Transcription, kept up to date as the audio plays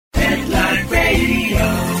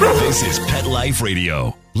This is Pet Life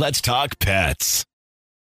Radio. Let's talk pets.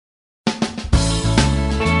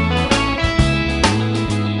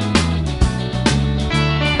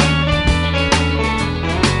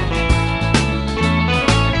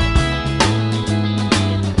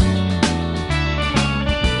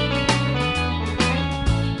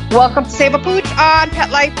 Welcome to Save a Pooch on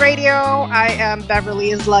Pet Life Radio. I am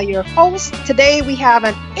Beverly Isla, your host. Today we have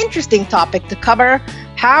an interesting topic to cover: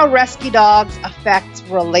 how rescue dogs affect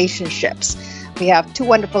relationships. We have two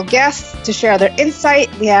wonderful guests to share their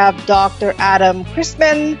insight. We have Dr. Adam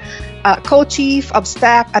Christman, co-chief of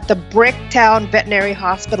staff at the Bricktown Veterinary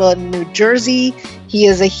Hospital in New Jersey. He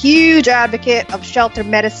is a huge advocate of shelter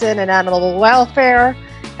medicine and animal welfare,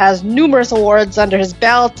 has numerous awards under his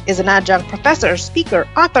belt, is an adjunct professor, speaker,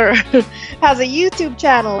 author, has a YouTube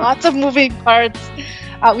channel, lots of moving parts.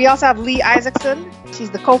 We also have Lee Isaacson.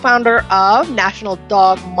 She's the co-founder of National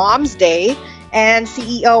Dog Moms Day and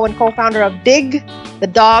CEO and co-founder of Dig, the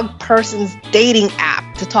dog person's dating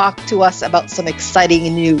app, to talk to us about some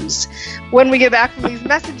exciting news. When we get back from these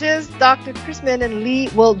messages, Dr. Christman and Lee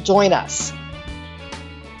will join us.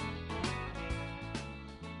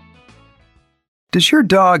 Does your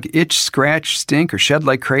dog itch, scratch, stink, or shed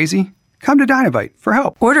like crazy? Come to Dinovite for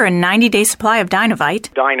help. Order a 90-day supply of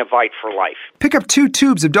Dinovite. Dinovite for life. Pick up 2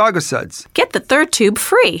 tubes of Doggo Suds. Get the third tube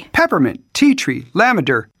free. Peppermint, tea tree,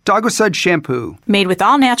 lavender, Doggo Sud shampoo. Made with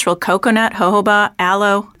all-natural coconut, jojoba,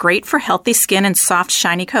 aloe. Great for healthy skin and soft,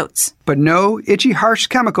 shiny coats. But no itchy, harsh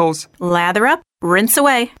chemicals. Lather up, rinse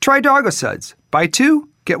away. Try Doggo Suds. Buy 2,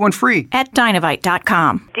 get 1 free. At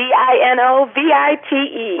Dinovite.com. DINOVITE.com.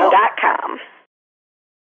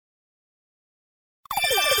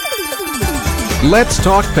 Let's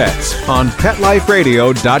Talk Pets on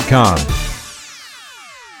PetLifeRadio.com.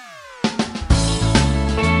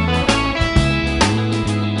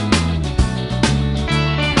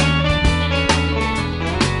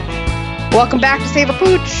 Welcome back to Save a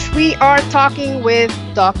Pooch. We are talking with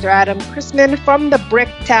Dr. Adam Christman from the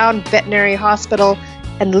Bricktown Veterinary Hospital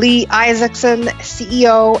and Lee Isaacson,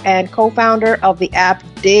 CEO and co-founder of the app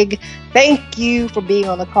Dig. Thank you for being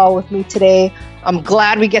on the call with me today. I'm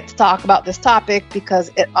glad we get to talk about this topic because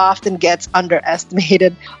it often gets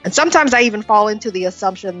underestimated. And sometimes I even fall into the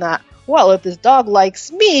assumption that, well, if this dog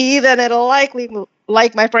likes me, then it'll likely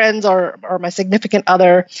like my friends or my significant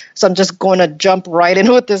other. So I'm just going to jump right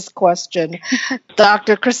in with this question.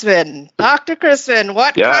 Dr. Christman,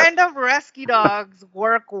 what kind of rescue dogs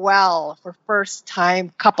work well for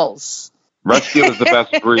first-time couples? Rescue is the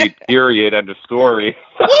best breed, period, end of story.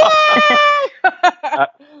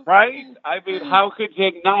 Right? I mean, how could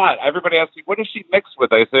you not? Everybody asks me, what is she mixed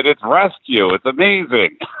with? I said, it's Rescue. It's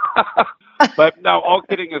amazing. But no, all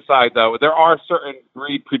kidding aside, though, there are certain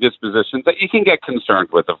breed predispositions that you can get concerned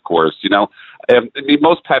with, of course. You know, I mean,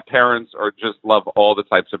 most pet parents just love all the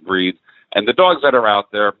types of breeds. And the dogs that are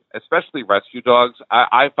out there, especially rescue dogs,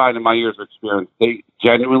 I find in my years of experience, they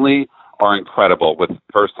genuinely are incredible with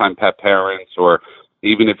first-time pet parents, or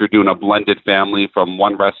even if you're doing a blended family from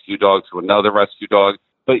one rescue dog to another rescue dog.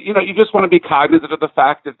 But, you know, you just want to be cognizant of the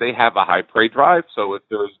fact that they have a high prey drive. So if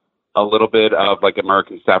there's a little bit of like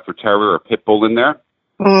American Stafford Terrier or Pit Bull in there,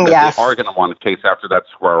 yes, they are going to want to chase after that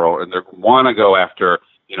squirrel, and they want to go after,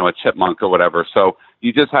 you know, a chipmunk or whatever. So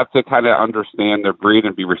you just have to kind of understand their breed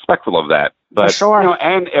and be respectful of that. But, for sure. You know,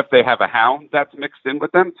 and if they have a hound that's mixed in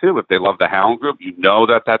with them too, if they love the hound group, you know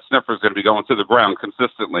that sniffer is going to be going to the ground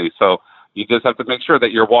consistently. So you just have to make sure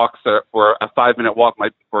that your walks for a 5-minute walk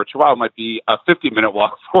for a Chihuahua might be a 50-minute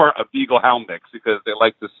walk for a Beagle Hound mix, because they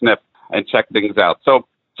like to sniff and check things out. So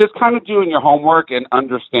just kind of doing your homework and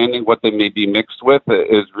understanding what they may be mixed with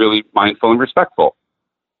is really mindful and respectful.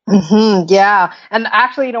 Mm-hmm, yeah. And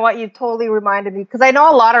actually, you know what? You totally reminded me, because I know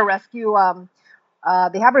a lot of rescue,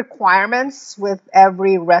 they have requirements with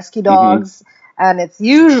every rescue dogs. Mm-hmm. And it's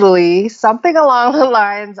usually something along the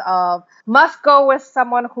lines of must go with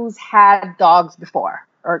someone who's had dogs before,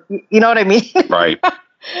 or you know what I mean? Right.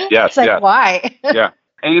 Yes. It's like, why? Yeah.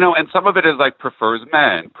 And, you know, and some of it is like prefers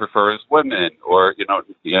men, prefers women, or,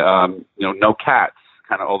 no cats,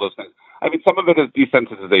 kind of all those things. I mean, some of it is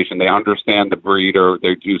desensitization. They understand the breed, or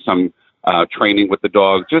they do some training with the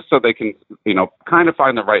dog just so they can, you know, kind of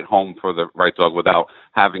find the right home for the right dog without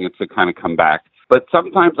having it to kind of come back. But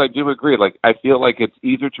sometimes I do agree. Like, I feel like it's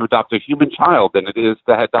easier to adopt a human child than it is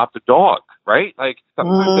to adopt a dog, right? Like,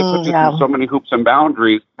 sometimes they put you through so many hoops and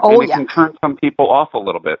boundaries, and it can turn some people off a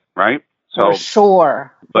little bit, right? So, for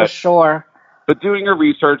sure. But doing your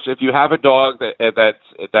research, if you have a dog that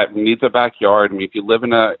needs a backyard, I mean, if you live in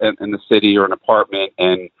the city or an apartment,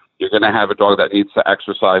 and you're going to have a dog that needs to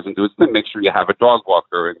exercise and do its thing. Make sure you have a dog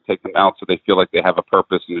walker and take them out so they feel like they have a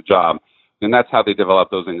purpose and a job. And that's how they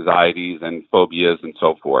develop those anxieties and phobias and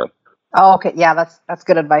so forth. Oh, okay. Yeah, that's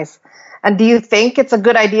good advice. And do you think it's a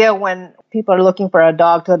good idea when people are looking for a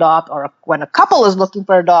dog to adopt, or when a couple is looking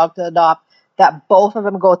for a dog to adopt, that both of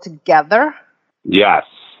them go together? Yes,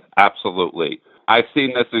 absolutely. I've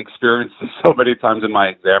seen this and experienced this so many times in my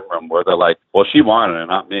exam room where they're like, well, she wanted it,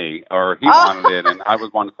 not me, or he wanted it, and I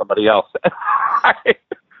was wanting somebody else. I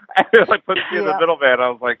like put me in the middle, man. I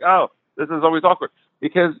was like, oh, this is always awkward.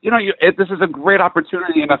 Because, this is a great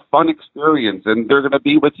opportunity and a fun experience, and they're going to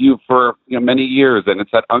be with you for many years, and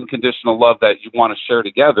it's that unconditional love that you want to share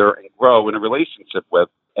together and grow in a relationship with,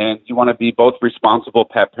 and you want to be both responsible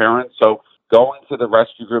pet parents. So going to the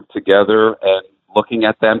rescue group together and looking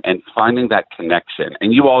at them and finding that connection.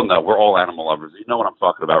 And you all know, we're all animal lovers. You know what I'm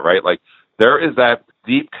talking about, right? Like, there is that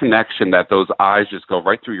deep connection that those eyes just go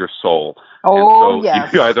right through your soul. Oh, and so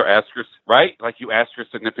yes. You either ask your, right? Like you ask your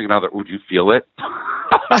significant other, would you feel it?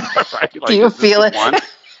 Right? Like, do you feel it?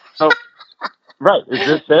 So, right. Is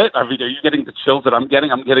this it? I mean, are you getting the chills that I'm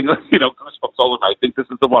getting? I'm getting, goosebumps all over. I think this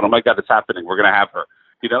is the one. Oh my God, it's happening. We're going to have her.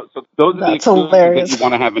 So those are the experiences that you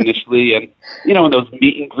want to have initially. And, in those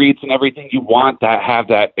meet and greets and everything, you want to have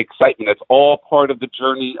that excitement. It's all part of the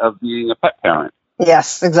journey of being a pet parent.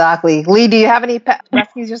 Yes, exactly. Lee, do you have any pet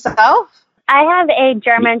rescues yourself? I have a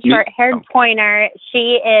German short-haired pointer.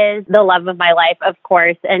 She is the love of my life, of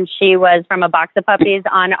course, and she was from a box of puppies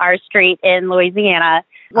on our street in Louisiana.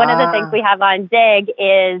 One of the things we have on Dig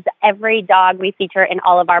is every dog we feature in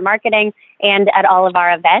all of our marketing and at all of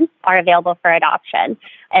our events are available for adoption.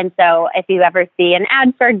 And so if you ever see an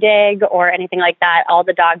ad for Dig or anything like that, all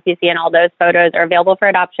the dogs you see in all those photos are available for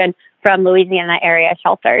adoption from Louisiana area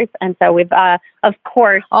shelters. And so we've, of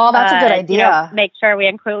course, that's a good idea. Make sure we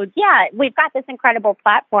include, we've got this incredible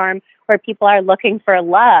platform where people are looking for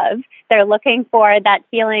love. They're looking for that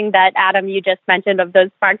feeling that, Adam, you just mentioned of those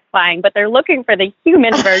sparks flying, but they're looking for the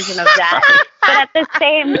human version of that. But at the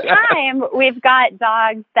same time, we've got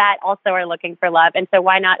dogs that also are looking for love. And so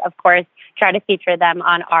why not, of course, try to feature them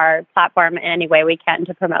on our platform in any way we can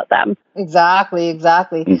to promote them. Exactly.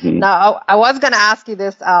 Mm-hmm. Now, I was going to ask you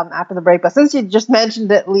this after the break, but since you just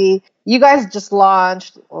mentioned it, Lee, you guys just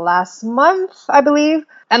launched last month, I believe.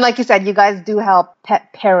 And like you said, you guys do help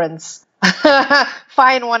pet parents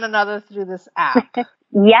find one another through this app.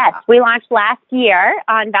 Yes, we launched last year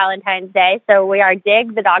on Valentine's Day. So we are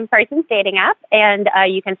Dig, the dog person's dating app, and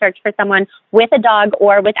you can search for someone with a dog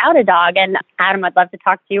or without a dog. And Adam, I'd love to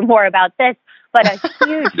talk to you more about this. But a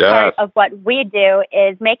huge part of what we do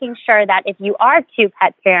is making sure that if you are two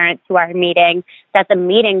pet parents who are meeting, that the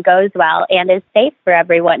meeting goes well and is safe for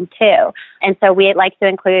everyone too. And so we like to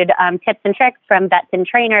include tips and tricks from vets and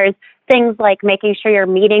trainers, things like making sure you're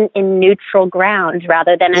meeting in neutral ground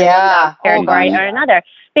rather than in one dog's territory or another.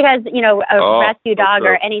 Because, a rescue dog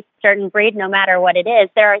or any certain breed, no matter what it is,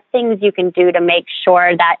 there are things you can do to make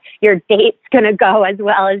sure that your date's going to go as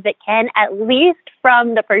well as it can, at least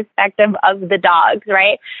from the perspective of the dogs,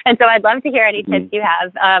 right? And so I'd love to hear any tips you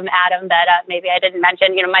have, Adam, that maybe I didn't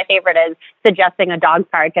mention. My favorite is suggesting a dog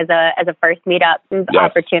park as a first meetup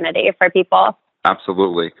opportunity for people.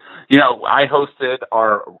 Absolutely. I hosted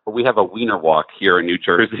we have a wiener walk here in New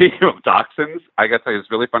Jersey of dachshunds. I got to tell you, it's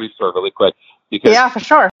a really funny story really quick. Because for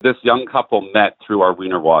sure. This young couple met through our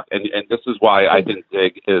wiener walk. And this is why I think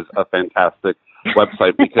Dig is a fantastic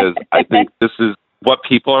website, because I think this is what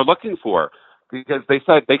people are looking for. Because they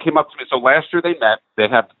came up to me. So last year they met. They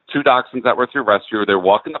have two dachshunds that were through rescue. They're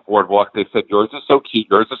walking the boardwalk. They said, yours is so cute.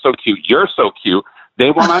 Yours is so cute. You're so cute. They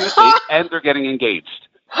went on a date and they're getting engaged.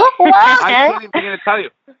 I can't even begin to tell you.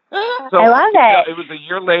 So, I love it. It was a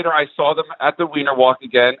year later. I saw them at the wiener walk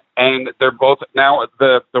again, and they're both now.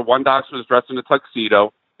 The one dachshund was dressed in a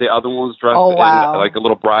tuxedo. The other one was dressed in like a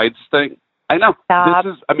little bride's thing. I know. Stop.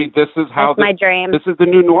 This is how my dream. This is the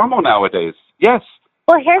new normal nowadays. Yes.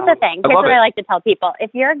 Well, here's the thing. Here's what I like to tell people.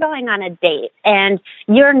 If you're going on a date and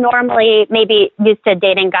you're normally maybe used to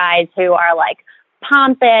dating guys who are like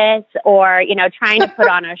pompous or, trying to put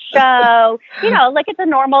on a show, like it's a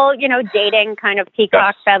normal, dating kind of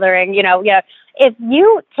peacock feathering, if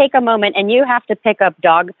you take a moment and you have to pick up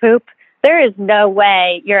dog poop, there is no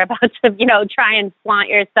way you're about to, try and flaunt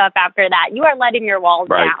your stuff after that. You are letting your walls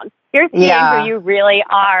down. You're seeing who you really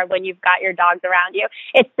are when you've got your dogs around you.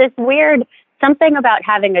 It's this weird something about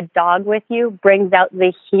having a dog with you brings out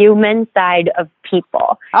the human side of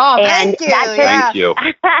people. Oh, and thank you. Thank you.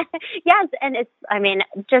 Yes, and it's,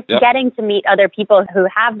 just getting to meet other people who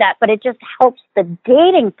have that, but it just helps the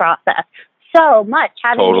dating process so much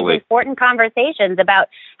having Totally. these important conversations about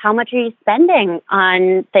how much are you spending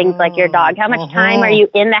on things like your dog? How much time are you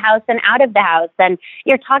in the house and out of the house? And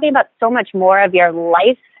you're talking about so much more of your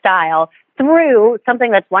lifestyle through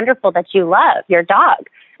something that's wonderful that you love, your dog.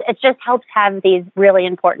 It just helps have these really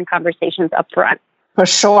important conversations up front. For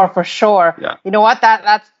sure, for sure. Yeah. You know what?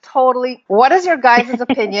 That's totally. What is your guys'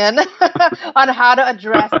 opinion on how to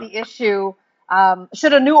address the issue?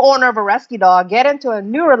 Should a new owner of a rescue dog get into a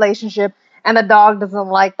new relationship and the dog doesn't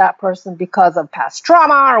like that person because of past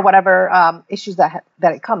trauma or whatever issues that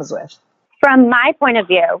it comes with? From my point of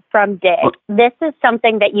view, from Dig, this is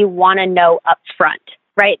something that you want to know up front.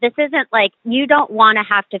 Right? This isn't like you don't want to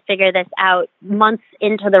have to figure this out months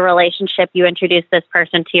into the relationship you introduce this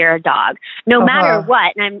person to your dog. No matter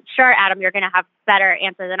what, and I'm sure, Adam, you're going to have better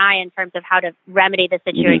answer than I in terms of how to remedy the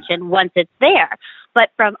situation once it's there. But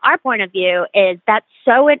from our point of view is that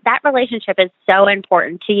relationship is so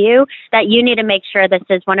important to you that you need to make sure this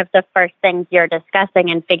is one of the first things you're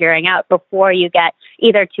discussing and figuring out before you get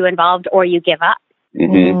either too involved or you give up.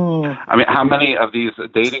 Mm-hmm. I mean, how many of these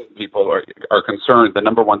dating people are concerned? The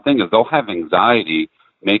number one thing is they'll have anxiety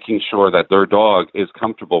making sure that their dog is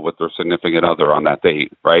comfortable with their significant other on that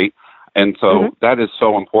date, right? And so that is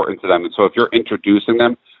so important to them. And so if you're introducing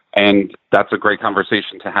them, and that's a great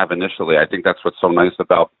conversation to have initially. I think that's what's so nice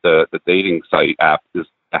about the dating site app is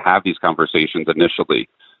to have these conversations initially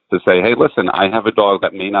to say, hey, listen, I have a dog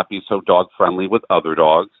that may not be so dog friendly with other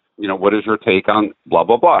dogs. You know, what is your take on blah,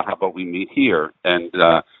 blah, blah? How about we meet here? And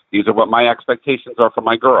these are what my expectations are for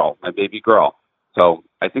my girl, my baby girl. So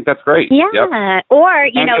I think that's great. Yeah. Yep. Or,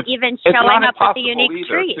 even showing up with a unique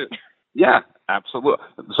treat. Too. Yeah, absolutely.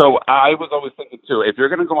 So I was always thinking, too, if you're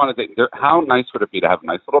going to go on a date, how nice would it be to have a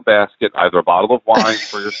nice little basket, either a bottle of wine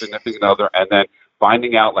for your significant other, and then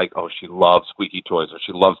finding out, like, oh, she loves squeaky toys or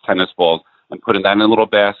she loves tennis balls, and putting that in a little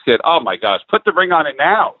basket. Oh, my gosh, put the ring on it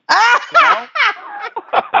now. You know?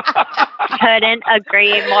 Couldn't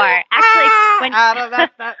agree more.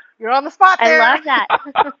 Actually, you're on the spot there. I love that.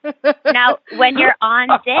 Now, when you're on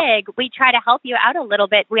Dig, we try to help you out a little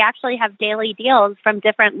bit. We actually have daily deals from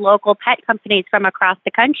different local pet companies from across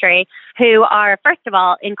the country who are, first of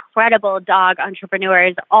all, incredible dog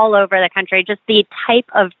entrepreneurs all over the country. Just the type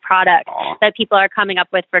of product that people are coming up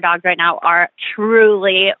with for dogs right now are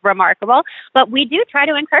truly remarkable. But we do try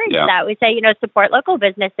to encourage that. We say, support local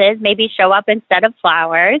businesses, maybe show up instead of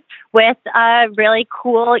flowers with really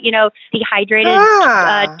cool, dehydrated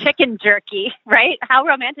chicken jerky, right? How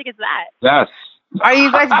romantic is that? Yes. Are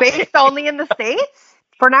you guys based only in the States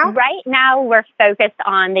for now? Right now, we're focused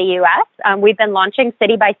on the U.S. We've been launching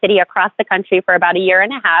city by city across the country for about a year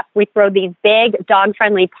and a half. We throw these big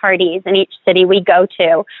dog-friendly parties in each city we go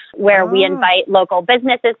to where we invite local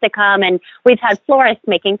businesses to come. And we've had florists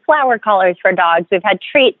making flower collars for dogs. We've had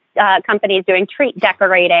treat companies doing treat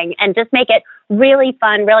decorating, and just make it really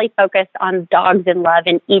fun, really focused on dogs in love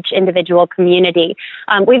in each individual community.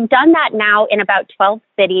 We've done that now in about 12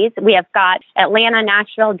 cities. We have got Atlanta,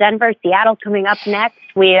 Nashville, Denver, Seattle coming up next.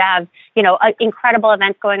 We have, incredible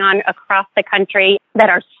events going on across the country that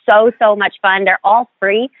are so much fun. They're all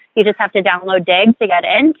free. You just have to download Dig to get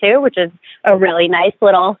in too, which is a really nice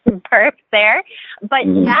little perk there. But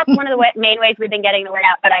that's one of the main ways we've been getting the word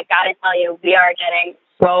out. But I got to tell you, we are getting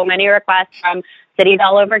so many requests from cities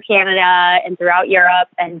all over Canada and throughout Europe,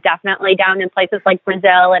 and definitely down in places like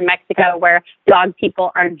Brazil and Mexico, where dog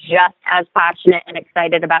people are just as passionate and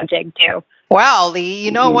excited about Dig too. Well, Lee,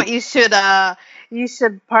 you know what you should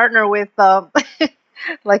partner with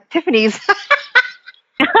like Tiffany's.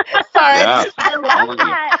 Sorry. Yeah. I love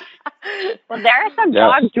that. Well, there are some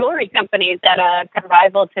dog jewelry companies that can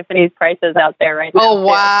rival Tiffany's prices out there right now. Oh,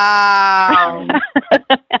 wow.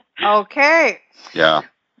 Okay. Yeah.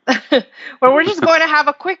 Well, we're just going to have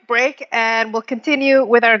a quick break, and we'll continue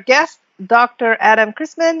with our guest, Dr. Adam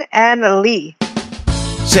Chrisman and Lee.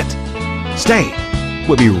 Sit. Stay.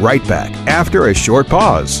 We'll be right back after a short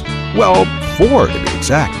pause. Well, 4 to be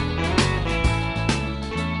exact.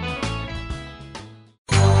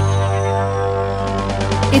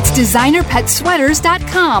 It's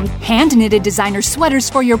DesignerPetSweaters.com. Hand-knitted designer sweaters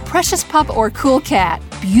for your precious pup or cool cat.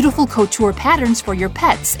 Beautiful couture patterns for your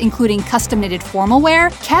pets, including custom-knitted formal wear,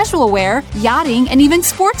 casual wear, yachting, and even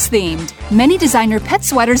sports-themed. Many designer pet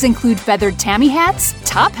sweaters include feathered tammy hats,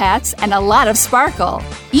 top hats, and a lot of sparkle.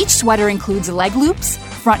 Each sweater includes leg loops,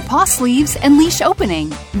 front paw sleeves, and leash opening.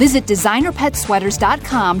 Visit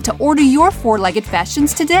DesignerPetSweaters.com to order your 4-legged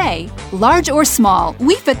fashions today. Large or small,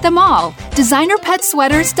 we fit them all.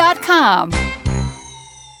 DesignerPetSweaters.com.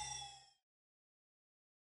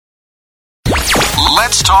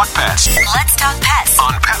 Let's Talk Pets. Let's Talk Pets.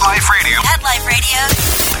 On Pet Life Radio. Pet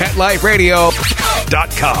Life Radio.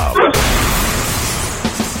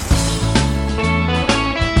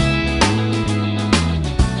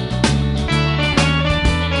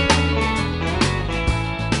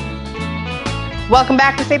 Welcome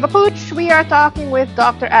back to Save a Pooch. We are talking with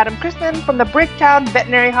Dr. Adam Chrisman from the Bricktown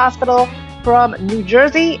Veterinary Hospital from New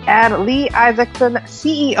Jersey and Lee Isaacson,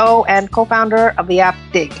 CEO and co-founder of the app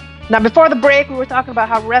Dig. Now, before the break, we were talking about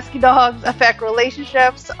how rescue dogs affect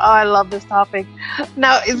relationships. Oh, I love this topic.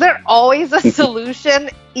 Now, is there always a solution,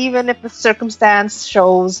 even if the circumstance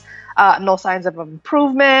shows no signs of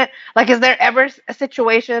improvement? Like, is there ever a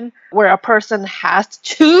situation where a person has to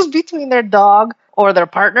choose between their dog or their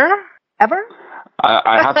partner? Ever?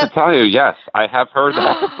 I have to tell you, yes, I have heard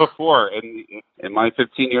that before. In my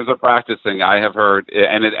 15 years of practicing, I have heard,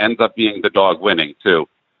 and it ends up being the dog winning, too.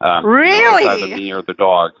 Really? Either me or the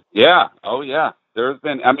dog. Yeah. Oh, yeah. There's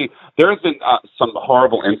been some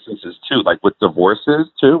horrible instances, too, like with divorces,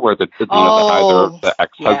 too, where either the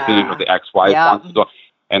ex-husband or the ex-wife wants to go,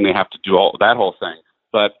 and they have to do all that whole thing.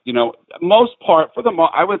 But,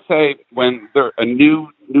 I would say when they're a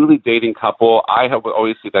newly dating couple, I would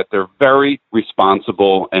always see that they're very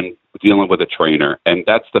responsible and dealing with a trainer, and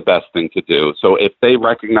that's the best thing to do. So if they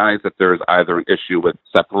recognize that there's either an issue with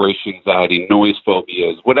separation anxiety, noise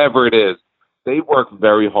phobias, whatever it is, they work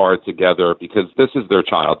very hard together because this is their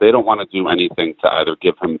child. They don't want to do anything to either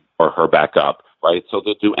give him or her back up, right? So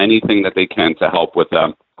they'll do anything that they can to help with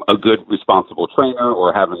a good, responsible trainer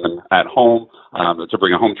or having them at home, to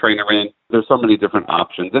bring a home trainer in. There's so many different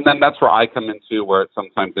options. And then that's where I come into, where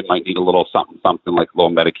sometimes they might need a little something like a little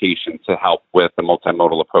medication to help with the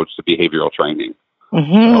multimodal approach to behavioral training.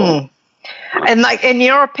 Mm-hmm. And like, in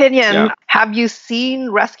your opinion, have you seen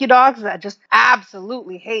rescue dogs that just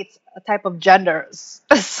absolutely hates a type of genders?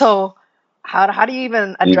 So how do you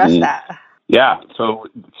even address that? Yeah, so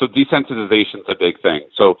desensitization is a big thing.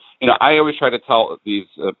 So, I always try to tell these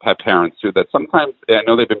pet parents, too, that sometimes I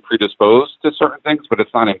know they've been predisposed to certain things, but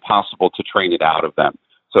it's not impossible to train it out of them.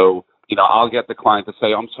 So, I'll get the client to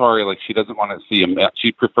say, I'm sorry, like she doesn't want to see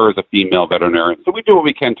she prefers a female veterinarian. So we do what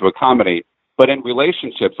we can to accommodate. But in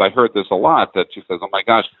relationships, I heard this a lot, that she says, oh, my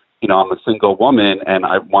gosh, I'm a single woman and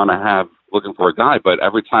I want to looking for a guy. But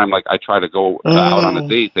every time, like, I try to go out on a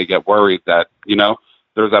date, they get worried that,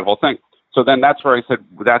 there's that whole thing. So then that's where I said,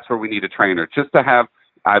 that's where we need a trainer, just to have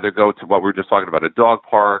either go to what we were just talking about, a dog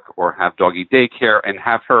park, or have doggy daycare and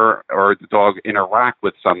have her or the dog interact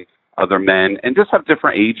with some other men and just have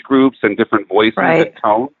different age groups and different voices and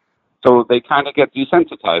tone. So they kind of get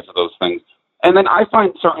desensitized to those things. And then I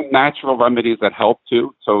find certain natural remedies that help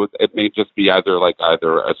too. So it may just be either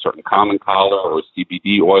a certain common collar or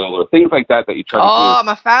CBD oil or things like that you try to do. Oh, I'm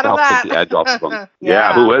a fan of that. Take the edge off of them.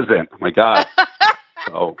 Yeah, who isn't? Oh my God.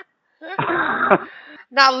 So.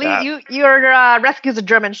 Now, Lee, your rescue's a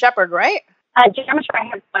German Shepherd, right? German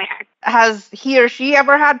Shepherd. Has he or she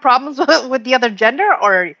ever had problems with the other gender,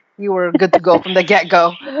 or you were good to go from the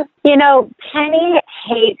get-go? Penny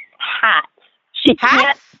hates hats. She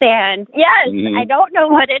can't stand. Yes, I don't know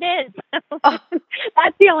what it is.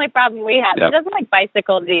 That's the only problem we have. Yep. She doesn't like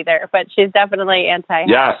bicycles either, but she's definitely anti-hat.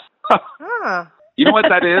 Yes. You know what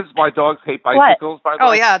that is? Why dogs hate bicycles? By the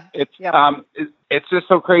way? Yeah. It's just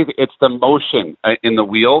so crazy. It's the motion in the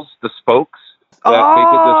wheels, the spokes. That they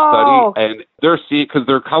did this study, and they're seeing, because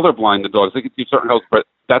they're colorblind, the dogs. They can see certain colors, but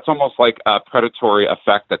that's almost like a predatory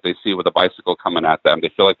effect that they see with a bicycle coming at them. They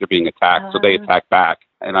feel like they're being attacked, so they attack back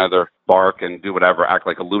and either bark and do whatever, act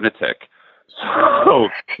like a lunatic. So,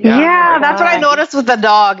 that's what I noticed with the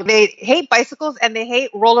dog. They hate bicycles and they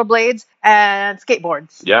hate rollerblades and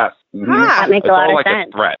skateboards. Yes. Mm-hmm. That makes a lot of sense.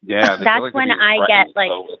 A threat. Yeah, that's when I get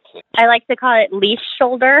I like to call it leash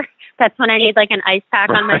shoulder. That's when I need like an ice pack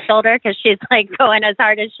on my shoulder because she's like going as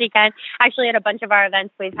hard as she can. Actually, at a bunch of our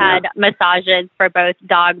events, we've had massages for both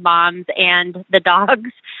dog moms and the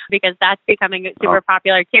dogs because that's becoming super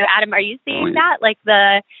popular too. Adam, are you seeing that? Like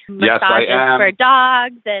the massages for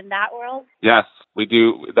dogs and that world? Yes, we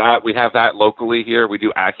do that. We have that locally here. We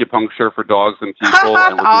do acupuncture for dogs and people,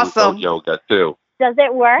 and we do dog yoga too. Does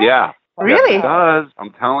it work? Yeah. Really? Yes, it does.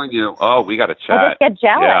 I'm telling you. Oh, we got to chat. I just get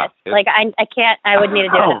jealous. I can't. I would need to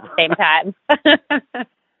do it at the same time.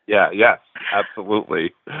 Yes,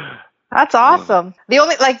 absolutely. That's awesome. The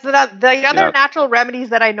only the other natural remedies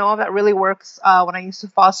that I know of that really works when I used to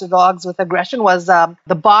foster dogs with aggression was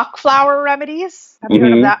the Bach flower remedies. Have you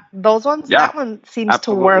heard of that? Those ones? Yeah. That one seems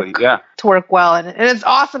to work well, and it's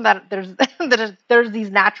awesome that there's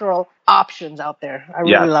these natural options out there. I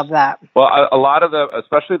really love that. Well, a lot of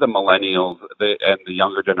especially the millennials and the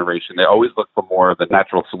younger generation, they always look for more of the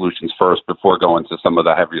natural solutions first before going to some of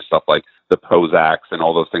the heavier stuff like the Prozacs and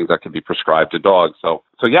all those things that can be prescribed to dogs. So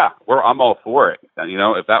yeah, I'm all for it. And,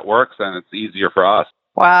 if that works, then it's easier for us.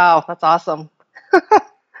 Wow, that's awesome.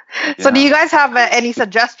 So do you guys have any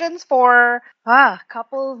suggestions for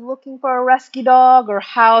couples looking for a rescue dog, or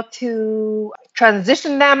how to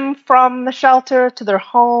transition them from the shelter to their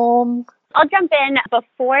home? I'll jump in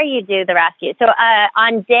before you do the rescue. So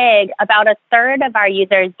on Dig, about a third of our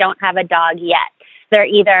users don't have a dog yet. They're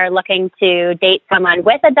either looking to date someone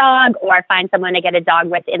with a dog or find someone to get a dog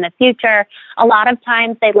with in the future. A lot of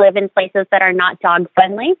times they live in places that are not dog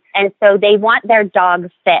friendly, and so they want their dog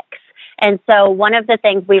fixed. And so one of the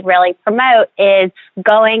things we really promote is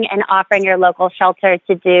going and offering your local shelter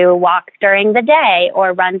to do walks during the day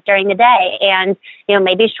or runs during the day, and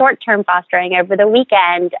maybe short-term fostering over the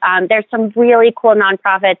weekend. There's some really cool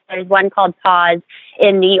nonprofits. There's one called Paws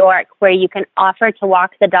in New York where you can offer to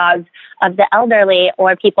walk the dogs of the elderly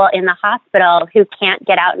or people in the hospital who can't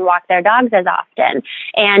get out and walk their dogs as often.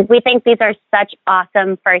 And we think these are such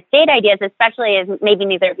awesome first date ideas, especially as maybe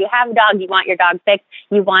neither of you have a dog, you want your dog fixed,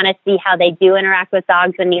 you want to see how they do interact with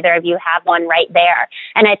dogs when neither of you have one right there.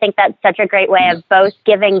 And I think that's such a great way of both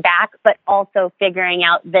giving back, but also figuring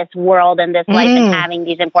out this world and this life and having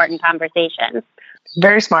these important conversations.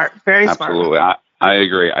 Very smart. Very smart. Absolutely. I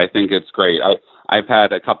agree. I think it's great. I've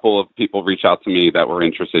had a couple of people reach out to me that were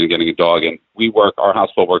interested in getting a dog, and our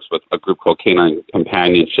hospital works with a group called Canine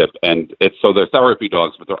Companionship, and they're therapy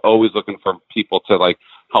dogs, but they're always looking for people to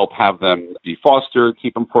help have them be fostered,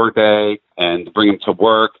 keep them for a day, and bring them to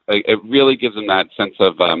work. It really gives them that sense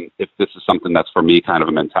of if this is something that's for me kind of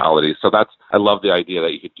a mentality. So I love the idea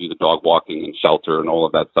that you could do the dog walking and shelter and all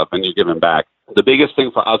of that stuff, and you're giving back. The biggest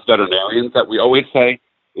thing for us veterinarians that we always say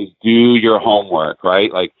is do your homework,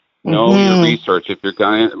 right? Know your research. If you're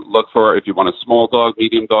going to if you want a small dog,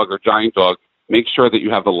 medium dog, or giant dog, make sure that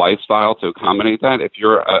you have the lifestyle to accommodate that. If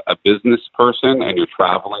you're a business person and you're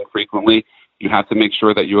traveling frequently, you have to make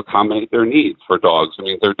sure that you accommodate their needs for dogs. I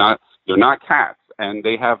mean, they're not cats, and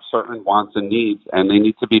they have certain wants and needs, and they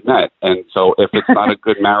need to be met. And so if it's not a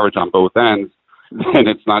good marriage on both ends, then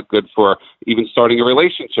it's not good for even starting a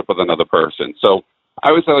relationship with another person. So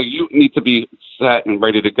I would say you need to be set and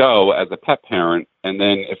ready to go as a pet parent. And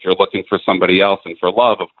then if you're looking for somebody else and for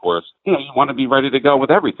love, of course, you want to be ready to go with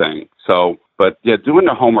everything. So, but yeah, doing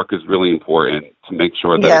the homework is really important to make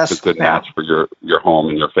sure that it's a good match for your home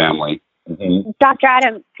and your family. Dr.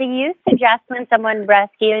 Adam, do you suggest when someone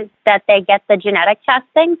rescues that they get the genetic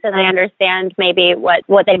testing so they understand maybe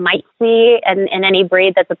what they might see in any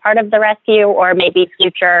breed that's a part of the rescue, or maybe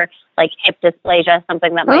future hip dysplasia,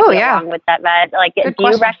 something that might be wrong with that vet? Do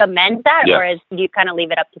you recommend that, or do you kind of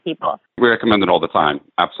leave it up to people? We recommend it all the time.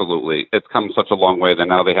 Absolutely. It's come such a long way that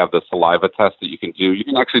now they have the saliva test that you can do. You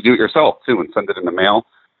can actually do it yourself too and send it in the mail.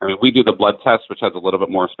 I mean, we do the blood test, which has a little bit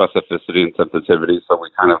more specificity and sensitivity, so we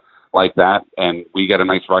kind of like that, and we get a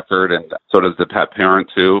nice record, and so does the pet parent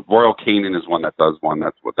too. Royal Canin is one that does one.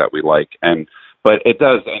 That's what that we like, but it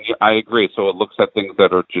does, and I agree. So it looks at things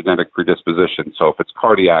that are genetic predisposition. So if it's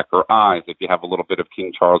cardiac or eyes, if you have a little bit of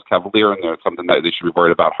King Charles Cavalier in there, it's something that they should be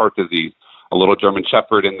worried about. Heart disease, a little German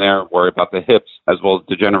Shepherd in there, worry about the hips, as well as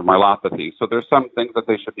degenerative myelopathy. So there's some things that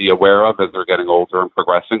they should be aware of as they're getting older and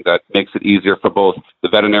progressing that makes it easier for both the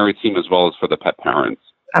veterinary team as well as for the pet parents.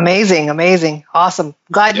 Amazing. Awesome.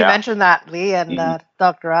 Glad you mentioned that, Lee and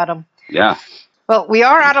Dr. Adam. Yeah. Well, we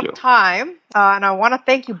are out of time, and I want to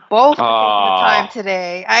thank you both for taking the time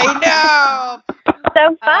today. I know.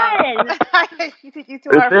 So fun. You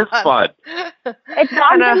two are fun. It's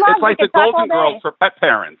like the Golden Girls for pet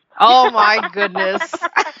parents. Oh, my goodness.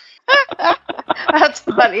 That's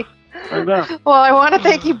funny. Well, I want to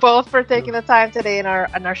thank you both for taking the time today, and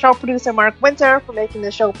our show producer, Mark Winter, for making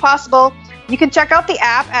the show possible. You can check out the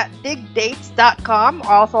app at digdates.com,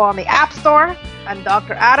 also on the App Store, and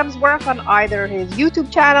Dr. Adam's work on either his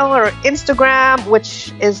YouTube channel or Instagram,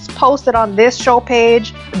 which is posted on this show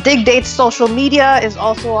page. Dig Dates social media is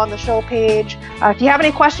also on the show page. If you have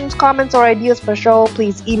any questions, comments, or ideas for the show,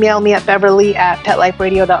 please email me at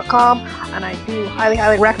beverly@petliferadio.com, and I do highly,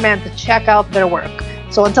 highly recommend to check out their work.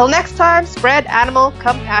 So until next time, spread animal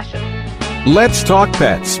compassion. Let's Talk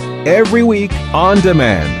Pets, every week on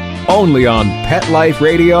demand, only on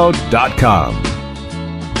PetLifeRadio.com.